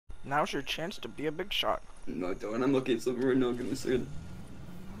Now's your chance to be a big shot. No, don't. I'm looking at something right now. Give me a second.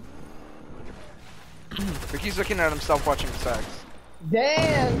 Ricky's looking at himself watching sex.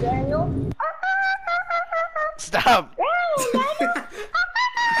 Damn, Daniel. Stop! Why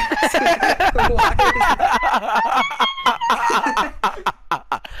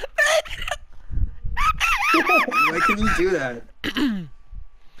can you do that?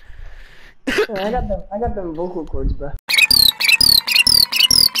 I got them vocal cords, bro.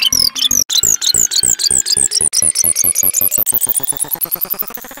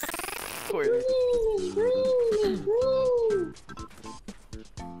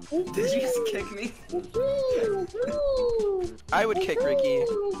 Did you just kick me? I would kick Ricky.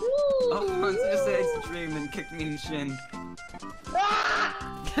 Oh, once you just said extreme and kicked me in the shin.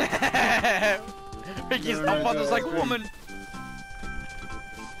 Ricky's father's like woman.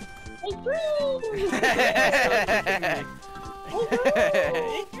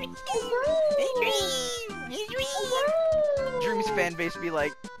 Dream's fan base be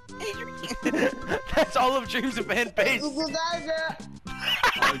like, hey, Dream. That's all of Dream's fan base. Oh,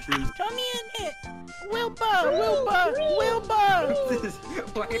 Dream. Come in it. Wilbur.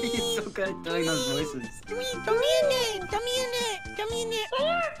 Why are you so good at doing those voices? Come in it.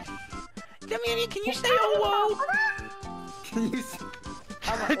 Can you say hello? Can you say...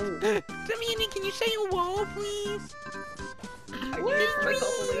 Can you say hello, please? I used my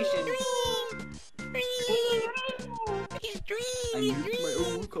compilation. I used my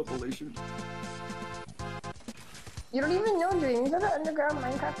own compilation. You don't even know Dream. He's an underground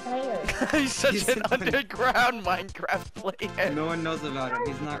Minecraft player. He's such an underground Minecraft player. No one knows about him.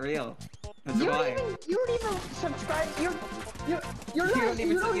 He's not real. That's why. You don't even subscribe. You're not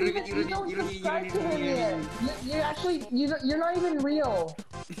even real.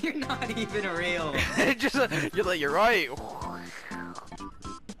 You're not even real. Just you're like, you're right.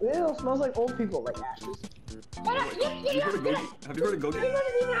 Ew, smells like old people, like ashes. Have you heard of Gogi? You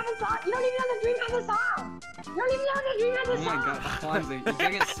don't even have a song. You don't even know the Dream has a song. You don't even know the Dream has a song. Oh my god, Fonzie, you're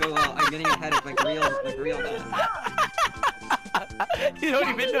getting it so well. I'm getting ahead of like real channel. You don't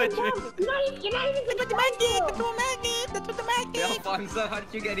even know Dream. You're not even That's what the mic is. That's what the mic Hey, is. Alfonso, how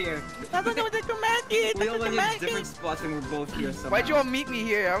did you get here? That's what the mic is. We all went in different spots and we're both here somehow. Why'd you all meet me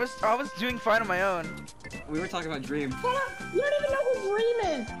here? I was doing fine on my own. We were talking about Dream. You don't even know who Dream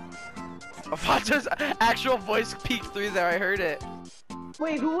is. Alfonso's actual voice peeked through there. I heard it.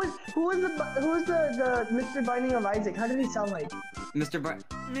 Wait, who was the Mr. Binding of Isaac? How did he sound like? Mr. Binding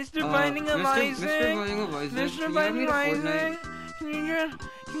of Isaac. Mr. Binding of Isaac.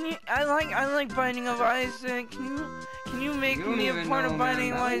 I like Binding of Isaac. Can you make me a part of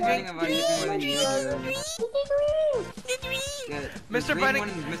Binding of Isaac? Mr. Binding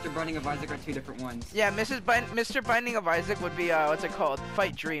and Mr. Binding of Isaac are two different ones. Yeah, Mr. Binding of Isaac would be what's it called?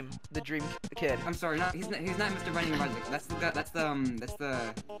 Fight Dream, the Dream kid. I'm sorry, he's not Mr. Binding of Isaac. That's Dylan. That's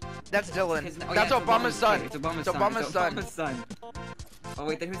yeah, Obama's son. It's Obama's son. Oh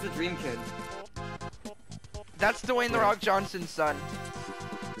wait, then who's the Dream kid? That's Dwayne the Rock Johnson's son.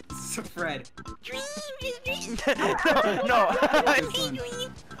 So Fred. Dream. No. Hey, Dream.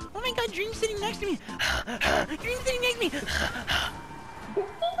 Oh my God, Dream's sitting next to me. Dream's sitting next to me.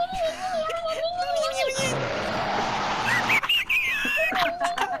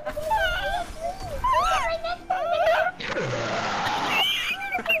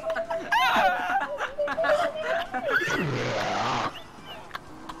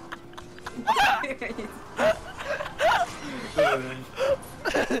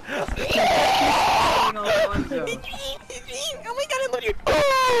 Oh my God, I love you.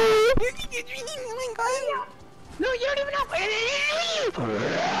 Oh my God. No, you don't even know. Oh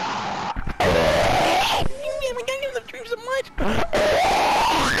my God, I love Dream so much.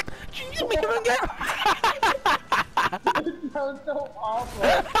 Dream, oh my God. That was so awful.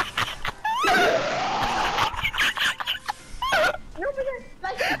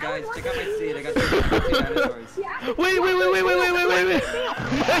 Guys, check out my seat. I got some dinosaurs. Wait.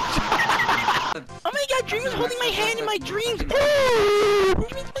 Oh my God, Dream is holding my hand in my dreams.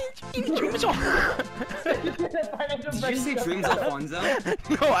 Dream is all. Did you say Dreams Alfonso?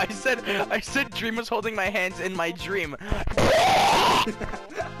 No, I said Dream was holding my hands in my dream. He is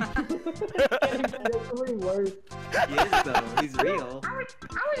though. He's real. I was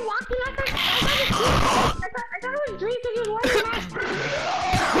walking. I thought it was Dream because he was wearing a mask.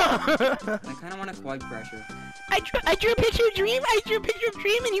 I kind of want a quad crasher. I drew a picture of Dream.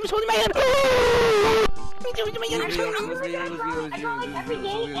 And he was holding my hand. every day,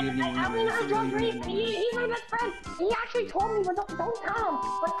 and I only know how to draw Dream. He's my best friend. He actually told me, but don't tell him.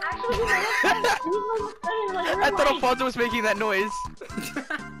 But actually, he's my best friend. He's my best friend in like real I thought life. Alfonso was making that noise.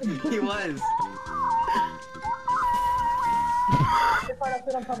 He was. If I don't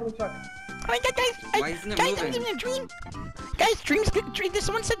sit on top of the truck. Oh my god, guys! Why isn't it I'm moving? doing a dream! Guys,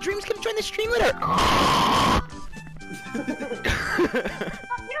 someone said Dream's gonna join the stream litter!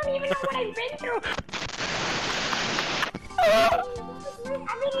 You don't even know what I've been through.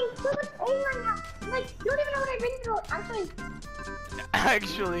 I'm eating so much pain right now. Like, you don't even know what I've been through.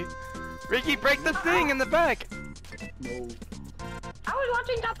 Actually. Ricky, break the thing in the back! No. I was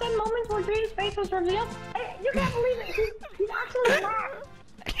watching Top 10 moments where Dream's face was revealed. Hey, you can't believe it. He's actually black.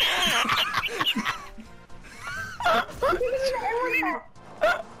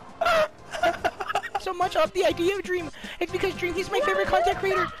 So much off the idea of Dream. It's because Dream, he's my favorite content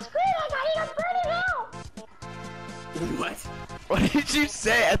creator. What? What did you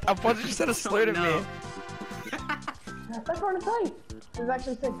say? Alfonso just said a slur to me. That's what I'm saying. This is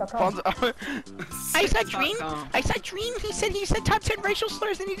actually sick. Alfonso, I said Dream. I said Dream. He said top 10 racial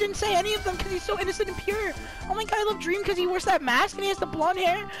slurs, and he didn't say any of them because he's so innocent and pure. Oh my god, I love Dream because he wears that mask and he has the blonde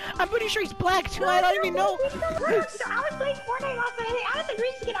hair. I'm pretty sure he's black too. I don't even know. I was playing Fortnite last night. I had the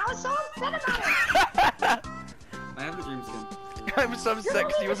green skin. I was so upset about it. I have the Dream skin. I'm so upset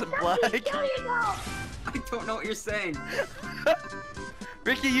because he wasn't black. I don't know what you're saying.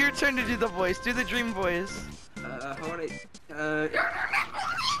 Ricky, your turn to do the voice. Do the Dream voice. How would I?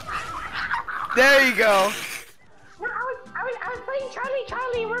 There you go. No, I was playing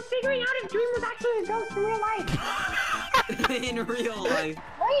Charlie. We're figuring out if Dream was actually a ghost in real life. In real life.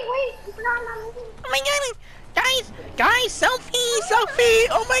 Wait. It's not on me. Oh my god, guys, selfie.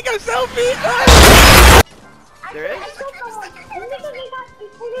 Oh my god, selfie. There is? I killed someone. And because they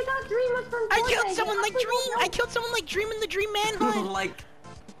thought Dream was from I Fortnite. killed someone like Dream. I killed someone like Dream in the Dream Manhunt. Like.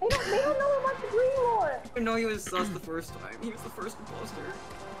 They don't know about the Dream lore. I didn't know he was sus the first time. He was the first imposter.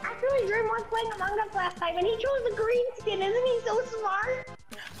 Actually, Dream was playing Among Us last time, and he chose the green skin. Isn't he so smart?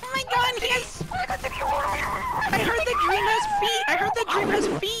 Oh my god, he has... I heard the Dream has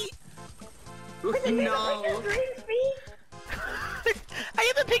feet. No. Dream's feet? I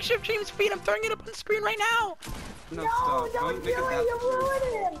have a picture of Dream's feet. I'm throwing it up on screen right now. No, No, stop. don't Don't make do it it. that You ruined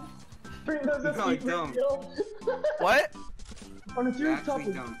him. Dream does No, don't. What? On a serious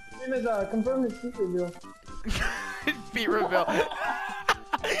Actually, topic, don't. Dream is confirmed his feet reveal. Feet reveal.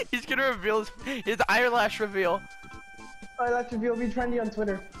 He's gonna reveal his eyelash reveal. Eyelash reveal will be trendy on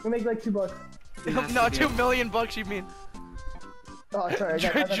Twitter. We'll make like $2. No, $2 million you mean. Oh, sorry.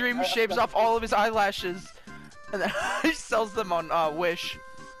 I got Dream shaves off all of his eyelashes and then he sells them on Wish.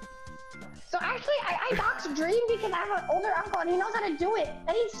 So actually, I doxed Dream because I have an older uncle and he knows how to do it.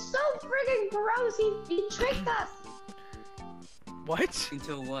 And he's so friggin' gross. He tricked us. What?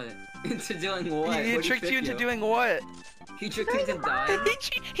 Into what? Into doing what? He What'd tricked trick you into doing what? He tricked you to die?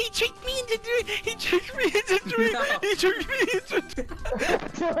 He tricked me into doing. He tricked me into doing. No. He tricked me into.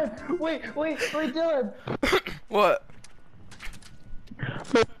 Dylan, wait, Dylan. What?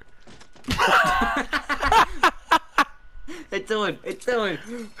 It's Dylan. It's Dylan.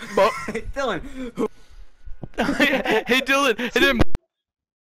 But, It's Dylan. hey Dylan. Hey Dylan.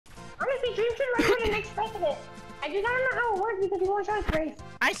 Honestly, Dream should record and expected it. I just don't know how it works because he won't show his face.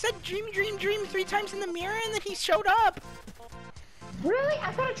 I said dream 3 times in the mirror and then he showed up. Really?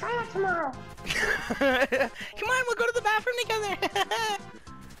 I gotta try that tomorrow. Come on, we'll go to the bathroom together.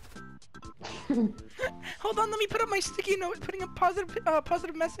 Hold on, let me put up my sticky note, putting a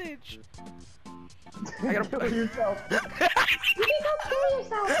positive message. I gotta Kill yourself. You can go kill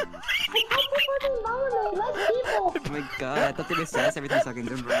yourself. Like, how people do lonely? Less people. Oh my god, I thought they would say everything so I can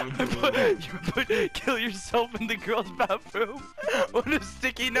You put kill yourself in the girl's bathroom on a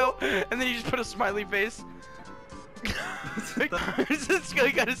sticky note, and then you just put a smiley face. This guy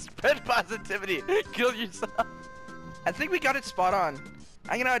gotta spread positivity. Kill yourself. I think we got it spot on.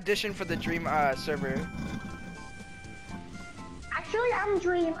 I'm gonna audition for the Dream server. Actually, I'm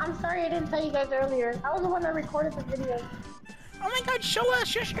Dream. I'm sorry I didn't tell you guys earlier. I was the one that recorded the video. Oh my god, show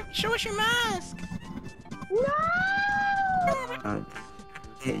us your mask. No!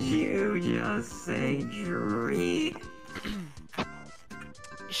 Did you just say Dream?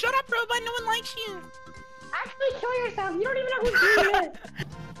 Shut up, robot. No one likes you. Actually, kill yourself. You don't even know who Dream is.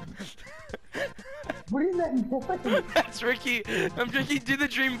 What is that noise? That's Ricky. I'm Ricky. Do the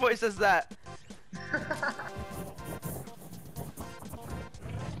Dream voice as that.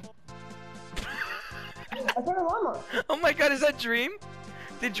 I saw a llama. Oh my god, is that Dream?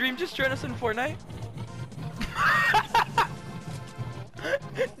 Did Dream just join us in Fortnite?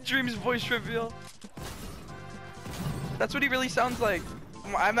 Dream's voice reveal. That's what he really sounds like.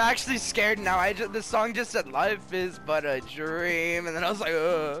 I'm actually scared now. The song just said life is but a dream, and then I was like,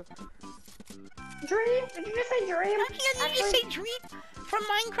 Dream? Did you just say dream? Did you just say dream? From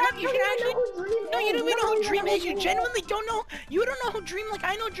Minecraft? You should actually... No, you don't even know who Dream is. You genuinely don't know. You don't know who Dream like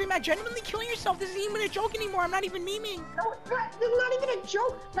I know Dream. I genuinely killing yourself. This isn't even a joke anymore. I'm not even memeing. No, it's not even a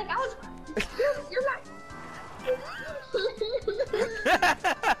joke. Like, I was... You're not...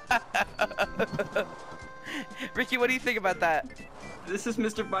 Ricky, what do you think about that? This is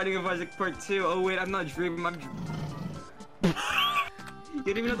Mr. Binding of Isaac Part 2. Oh wait, I'm not dreaming. You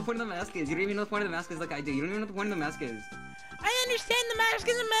don't even know what the point of the mask is. You don't even know the point of the mask is like I do. You don't even know what the point of the mask is. I understand the mask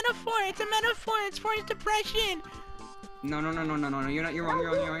is a metaphor. It's a metaphor. It's for his depression. No. You're not. You're wrong.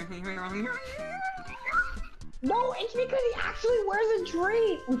 You're wrong. No, it's because he actually wears a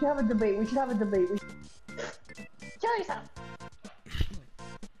dream. We should have a debate. Kill yourself.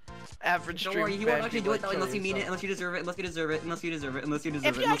 Average Don't Dream. worry, he won't actually do it though unless you mean it, unless you deserve it, unless you deserve it, unless you deserve it, unless you deserve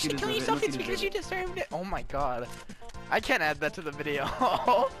it. If you actually kill yourself, it's because you deserved it. Oh my god. I can't add that to the video.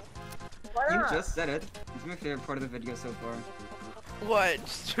 You just said it. It's my favorite part of the video so far. What?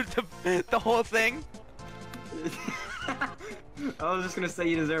 The whole thing? I was just gonna say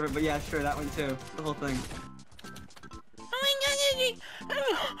you deserve it, but yeah, sure, that one too. The whole thing.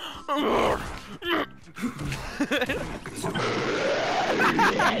 Oh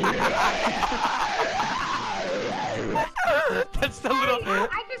That's the little...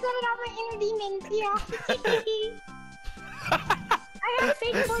 I just let it out my inner demons, I have a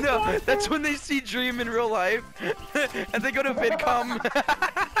Facebook No, dancer. that's when they see Dream in real life, and they go to VidCom.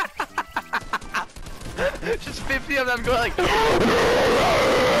 Just 50 of them go like...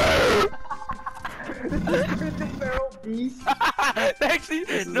 Beast. Actually,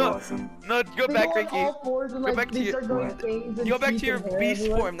 no, awesome. no, go back, Ricky. Go back to your... Go back to your beast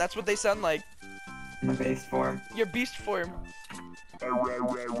form. That's what they sound like. My base form. Your beast form. You don't even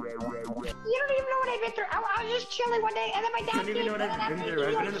know what I've been through. I was just chilling one day, and then my dad I don't even know what I've been through.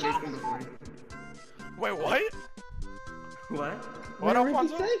 I've been in the basement before. Wait, what? What? What,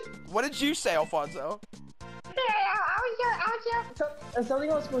 Alfonso? What did you say, Alfonso? I was here. Something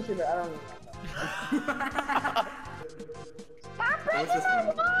else supposed to be, I don't know. Stop What's breaking this my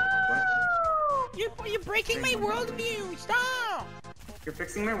one? wall! You're breaking my worldview. Stop! You're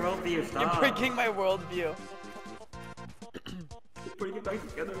fixing my worldview. Stop. You're breaking my worldview. Putting it back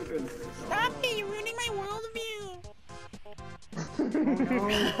together again. Stop it! You're ruining my worldview. Oh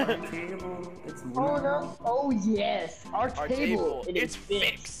no, our table. It's Oh no! Oh yes! Our Our table! It is it's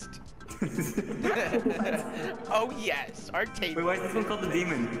fixed. Oh yes, our table. Wait, why is this one called the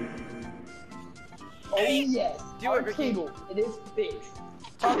demon? Oh yes! Do Our it, Ricky. table! It is fixed.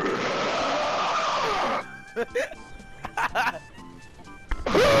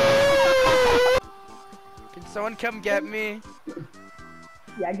 Can someone come get me?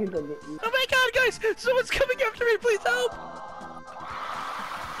 Yeah, I can go get you. Oh my god, guys! Someone's coming after me! Please help!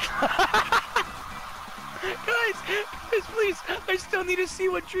 Guys, please! I still need to see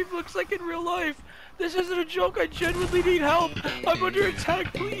what Dream looks like in real life. This isn't a joke. I genuinely need help. I'm under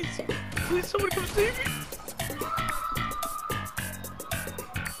attack. Please, someone come save me.